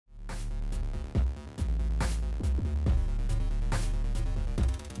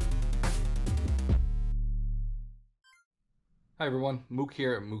Hi everyone, Mook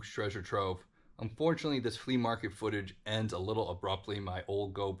here at Mook's Treasure Trove. Unfortunately, this flea market footage ends a little abruptly. My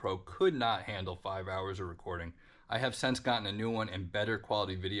old GoPro could not handle 5 hours of recording. I have since gotten a new one and better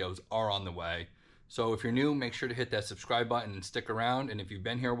quality videos are on the way. So if you're new, make sure to hit that subscribe button and stick around. And if you've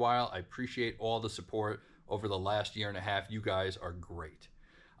been here a while, I appreciate all the support over the last year and a half. You guys are great.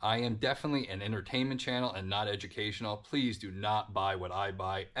 I am definitely an entertainment channel and not educational. Please do not buy what I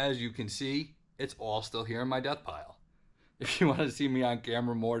buy. As you can see, it's all still here in my death pile. If you want to see me on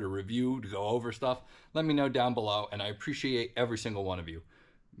camera more to review, to go over stuff, let me know down below, and I appreciate every single one of you.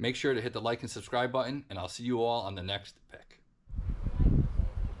 Make sure to hit the like and subscribe button, and I'll see you all on the next pick.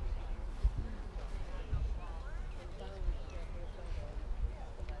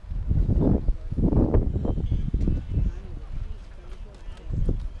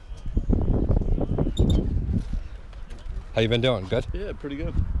 How you been doing? Good? Yeah, pretty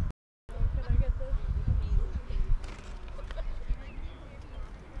good.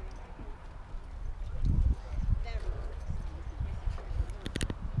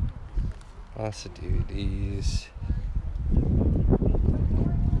 Lots of DVDs.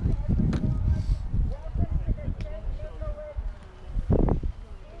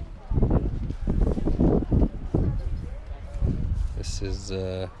 This is this is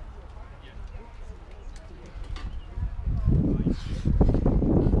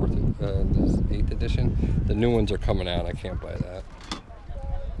 8th edition. The new ones are coming out. I can't buy that.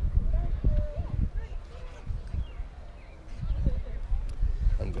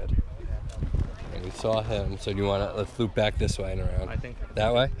 I'm good. And we saw him, so do you want to, let's loop back this way and around? I think.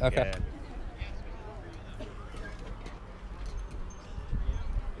 That way? Okay. Yeah.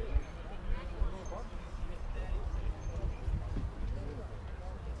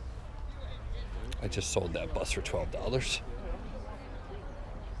 I just sold that bus for $12.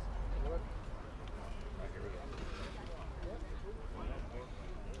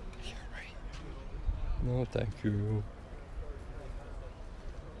 Yeah, right. No, thank you.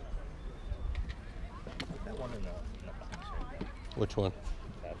 That one in the box right there. Which one?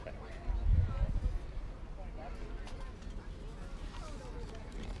 That thing.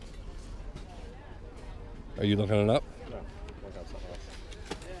 Are you looking it up? No, I got something else.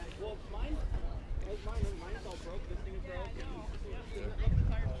 Well, mine's all broke. This thing is broke.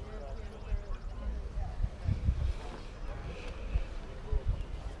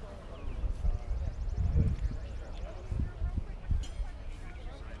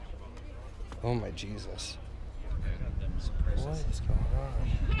 Oh my Jesus. What is going on?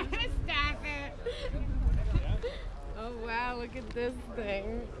 Stop it. Oh wow, look at this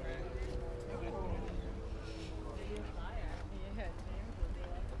thing.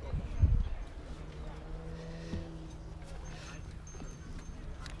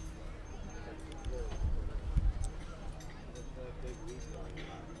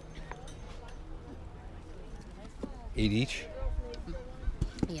 $8 each?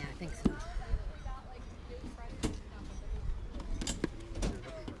 Yeah, I think so.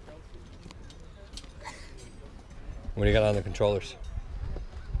 What do you got on the controllers?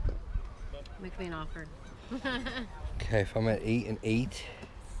 Make me an offer. Okay, if I'm at 8 and 8.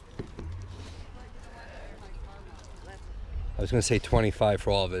 I was gonna say 25 for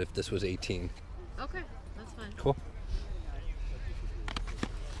all of it if this was 18. Okay, that's fine. Cool.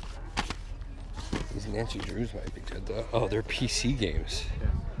 These Nancy Drews might be good though. Oh, they're PC games.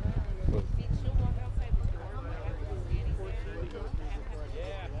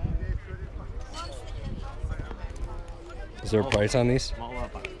 Is there a price on these? I'm all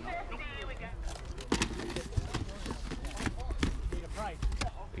up on it.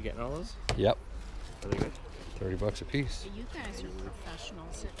 You getting all those? Yep. Are they good? $30 a piece. You guys are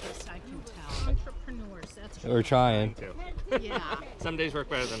professionals at this, I can tell. Entrepreneurs, that's We're trying. Too. yeah. Some days work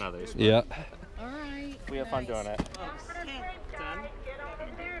better than others. Yeah. All right. We have fun doing it. 10.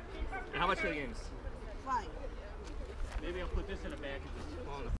 10? How much for the games? 5. Maybe I'll put this in a bag.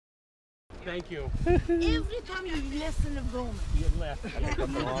 Thank you. Every time you listen to Roman. You left. I picked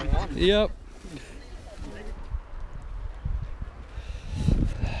up the wrong one. Yep.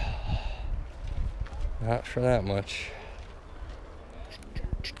 Not for that much.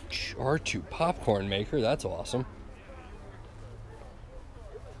 R2 popcorn maker, that's awesome.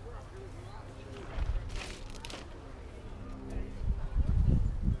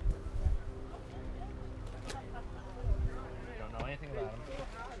 Don't know anything about them.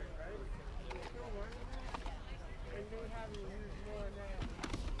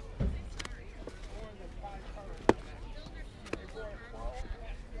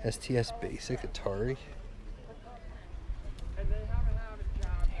 STS Basic Atari. And they haven't had a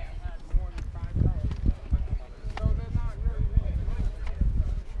job that had more than 5 colors. So they're not really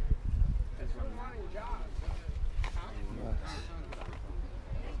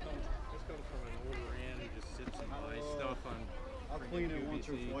once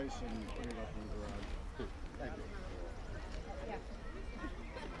or twice and put it up in the garage. Thank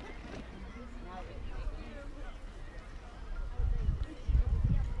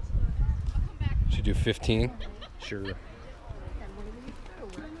you. Should do 15? Sure.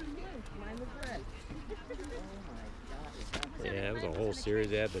 Yeah, it was a whole series.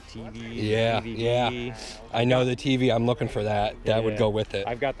 They had the TV, Yeah, DVD. yeah. I know the TV. I'm looking for that. That would go with it.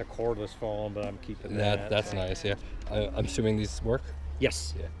 I've got the cordless phone, but I'm keeping that. That's nice, yeah. I'm assuming these work?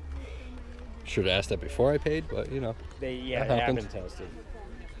 Yes. Yeah. Should have asked that before I paid, but you know. They that have happens. been tested.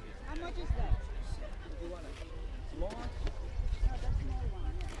 How much is that? You want a small one? No, that's small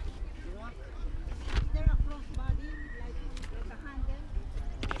one. Yeah. You want? Is there a crossbody like a handle?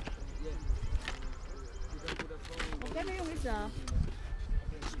 Yes. You can put a phone. Okay na yung isa. Oh,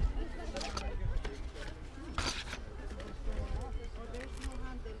 there's no handle here.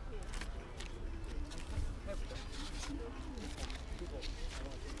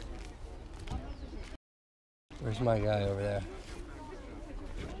 Where's my guy over there?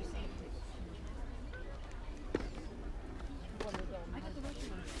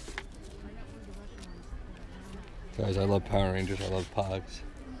 Guys, I love Power Rangers. I love Pogs.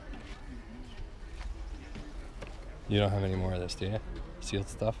 You don't have any more of this, do you? Sealed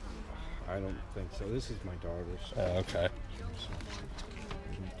stuff? I don't think so. This is my daughter's. Oh, okay.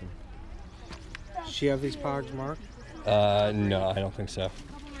 Does she have these Pogs, Mark? No, I don't think so.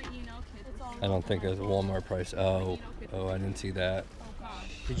 I don't think it's a Walmart price. Oh, I didn't see that.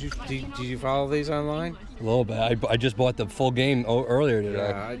 Did you follow these online? A little bit. I just bought the full game earlier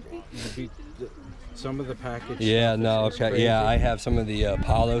today. Yeah, some of the package. Yeah, stuff no, is okay. crazy. Yeah, I have some of the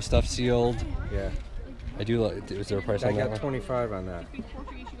Apollo stuff sealed. Yeah. I do like. Is there a price I on that got one? 25 on that.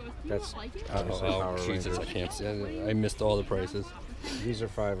 That's obviously Power Jesus, Rangers. I can't see. I missed all the prices. These are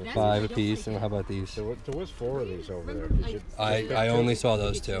 5 a piece. 5 a piece, and how about these? There was 4 of these over there. Did you I only saw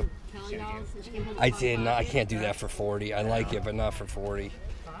those 2. I did not. I can't do that for 40. I like it, but not for 40.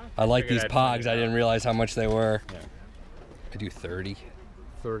 I like these Pogs. I didn't realize how much they were. Yeah. I do 30.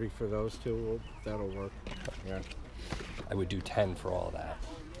 30 for those 2. Well, that'll work. Yeah. I would do 10 for all of that.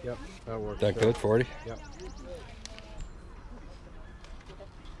 Yep, that'll work. That good? 40? Yep.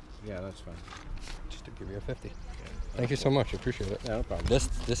 Yeah, that's fine. Just to give you a 50. Thank you so much. I appreciate it. Yeah, no problem.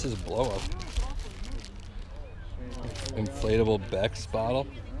 This is blow up. Inflatable Beck's bottle.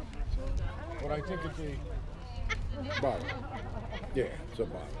 What I think it's a bottle. Yeah, it's a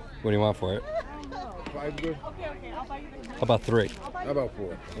bottle. What do you want for it? 5 good. How about 3? How about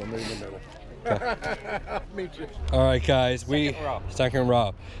 4? We'll meet in the middle. Meet you. All right, guys. Second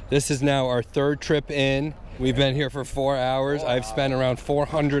row. This is now our 3rd trip in. We've been here for 4 hours. I've spent around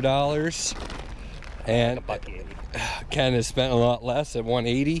 $400, and Ken has spent a lot less at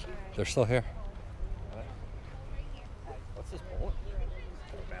 $180. They're still here. What's this bullet?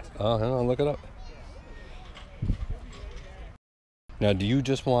 Oh, hang on, look it up. Now, do you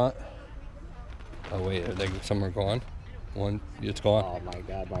just want? Oh wait, some are gone. One, it's gone. Oh my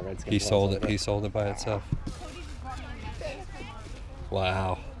God, my red skin. He sold it. He sold it by itself.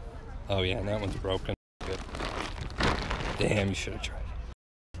 Wow. Oh yeah, and that one's broken. Good. Damn, you should have tried.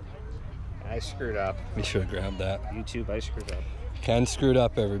 I screwed up. You should have grabbed that. YouTube, I screwed up. Ken screwed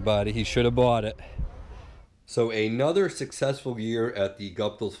up, everybody. He should have bought it. So another successful year at the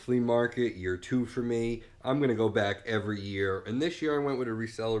Guptills flea market, year 2 for me. I'm going to go back every year. And this year I went with a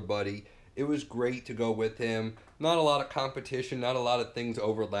reseller buddy. It was great to go with him. Not a lot of competition, not a lot of things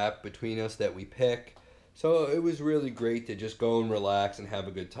overlap between us that we pick. So it was really great to just go and relax and have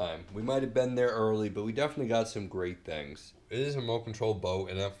a good time. We might have been there early, but we definitely got some great things. It is a remote control boat,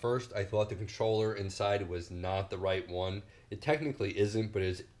 and at first I thought the controller inside was not the right one. It technically isn't, but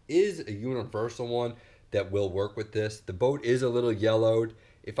it is a universal one that will work with this. The boat is a little yellowed.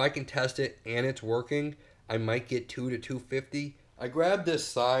 If I can test it and it's working, I might get $2 to $250. I grabbed this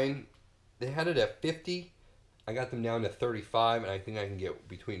sign. They had it at 50. I got them down to 35, and I think I can get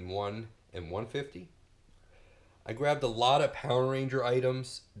between 1 and 150. I grabbed a lot of Power Ranger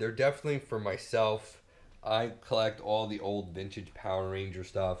items. They're definitely for myself. I collect all the old vintage Power Ranger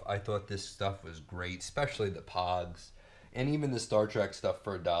stuff. I thought this stuff was great, especially the Pogs. And even the Star Trek stuff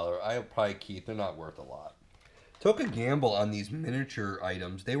for $1. I'll probably keep. They're not worth a lot. Took a gamble on these miniature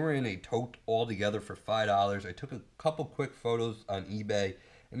items. They were in a tote all together for $5. I took a couple quick photos on eBay,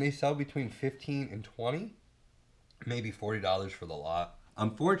 and they sell between $15 and $20, maybe $40 for the lot.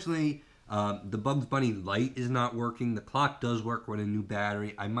 Unfortunately, the Bugs Bunny light is not working. The clock does work with a new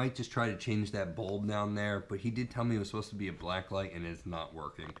battery. I might just try to change that bulb down there, but he did tell me it was supposed to be a black light, and it's not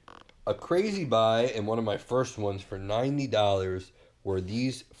working. A crazy buy, and one of my first ones for $90, were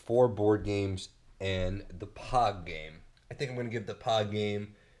these 4 board games and the Pog game. I think I'm going to give the pod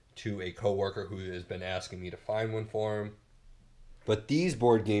game to a coworker who has been asking me to find one for him. But these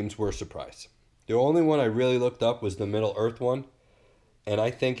board games were a surprise. The only one I really looked up was the Middle Earth one. And I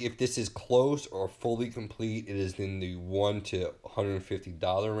think if this is close or fully complete, it is in the $1 to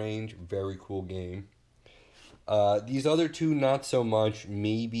 $150 range. Very cool game. These other two, not so much.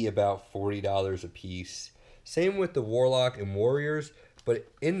 Maybe about $40 a piece. Same with the Warlock and Warriors.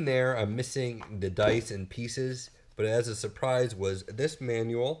 But in there, I'm missing the dice and pieces. But as a surprise was this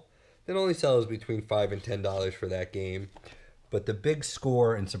manual. That only sells between $5 and $10 for that game. But the big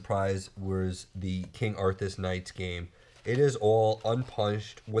score and surprise was the King Arthur's Knights game. It is all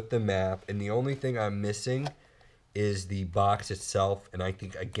unpunched with the map, and the only thing I'm missing is the box itself, and I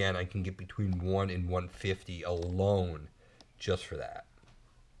think, again, I can get between $1 and $150 alone just for that.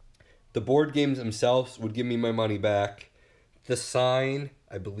 The board games themselves would give me my money back. The sign,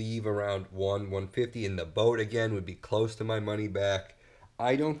 I believe, around $150, and the boat, again, would be close to my money back.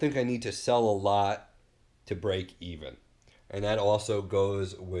 I don't think I need to sell a lot to break even, and that also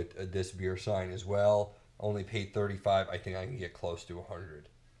goes with this beer sign as well. Only paid $35. I think I can get close to $100.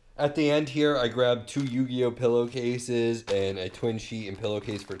 At the end here, I grabbed 2 Yu-Gi-Oh pillowcases and a twin sheet and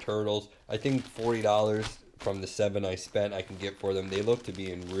pillowcase for turtles. I think $40 from the 7 I spent I can get for them. They look to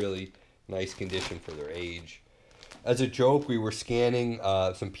be in really nice condition for their age. As a joke, we were scanning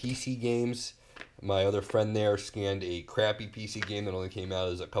some PC games. My other friend there scanned a crappy PC game that only came out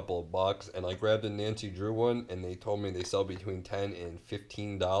as a couple of bucks, and I grabbed a Nancy Drew one, and they told me they sell between $10 and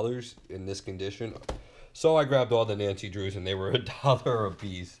 $15 in this condition. So I grabbed all the Nancy Drews, and they were $1 a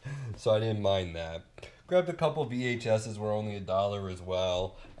piece, so I didn't mind that. Grabbed a couple VHSs, were only $1 as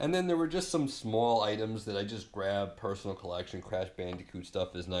well. And then there were just some small items that I just grabbed. Personal collection, Crash Bandicoot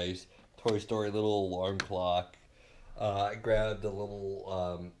stuff is nice. Toy Story little alarm clock. I grabbed the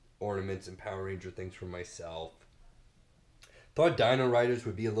little ornaments and Power Ranger things for myself. Thought Dino Riders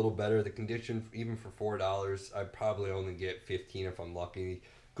would be a little better. The condition, even for $4, I'd probably only get 15 if I'm lucky.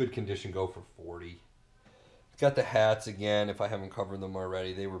 Good condition, go for 40. Got the hats again, if I haven't covered them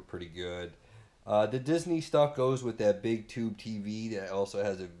already. They were pretty good. The Disney stuff goes with that big tube TV that also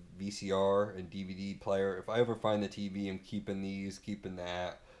has a VCR and DVD player. If I ever find the TV, I'm keeping these, keeping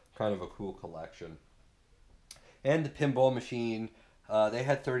that. Kind of a cool collection. And the pinball machine, they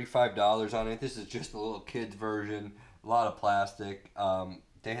had $35 on it. This is just a little kid's version. A lot of plastic.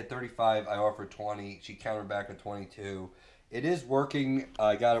 They had $35. I offered $20. She countered back at $22. It is working.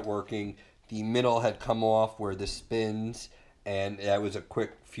 I got it working. The middle had come off where this spins, and that was a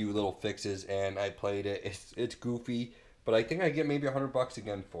quick few little fixes, and I played it. It's goofy, but I think I get maybe $100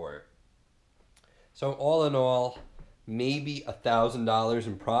 again for it. So all in all, maybe $1,000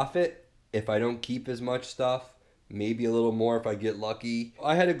 in profit if I don't keep as much stuff. Maybe a little more if I get lucky.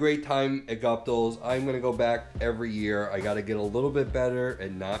 I had a great time at Guptills. I'm going to go back every year. I got to get a little bit better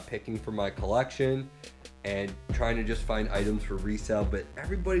at not picking for my collection and trying to just find items for resale. But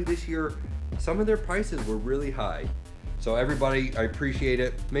everybody this year, some of their prices were really high. So everybody, I appreciate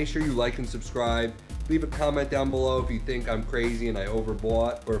it. Make sure you like and subscribe. Leave a comment down below if you think I'm crazy and I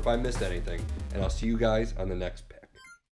overbought or if I missed anything. And I'll see you guys on the next